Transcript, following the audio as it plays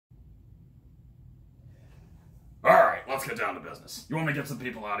let's get down to business. You want me to get some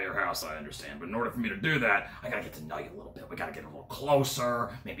people out of your house, I understand. But in order for me to do that, I gotta get to know you a little bit. We gotta get a little closer,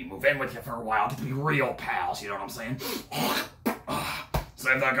 maybe move in with you for a while, get to be real pals, you know what I'm saying?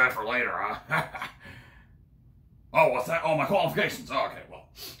 Save that guy for later, huh? Oh, what's that? Oh, my qualifications. Oh, okay, well,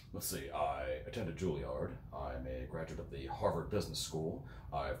 let's see. I attended Juilliard. I'm a graduate of the Harvard Business School.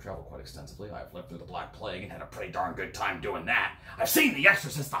 I've traveled quite extensively. I've lived through the Black Plague and had a pretty darn good time doing that. I've seen The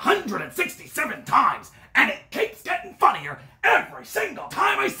Exorcist 167 times, and it keeps getting funnier every single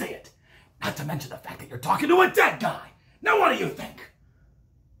time I see it. Not to mention the fact that you're talking to a dead guy. Now what do you think?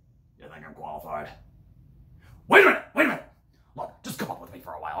 You think I'm qualified? Wait a minute. Look, just come up with me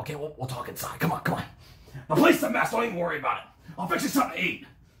for a while, okay? We'll talk inside. Come on. The place is a mess, don't even worry about it. I'll fix you something to eat.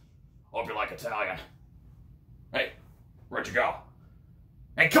 Hope you like Italian. Hey, where'd you go?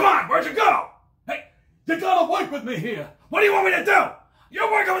 Hey, come on, where'd you go? Hey, you gotta work with me here. What do you want me to do?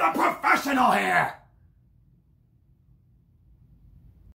 You're working with a professional here.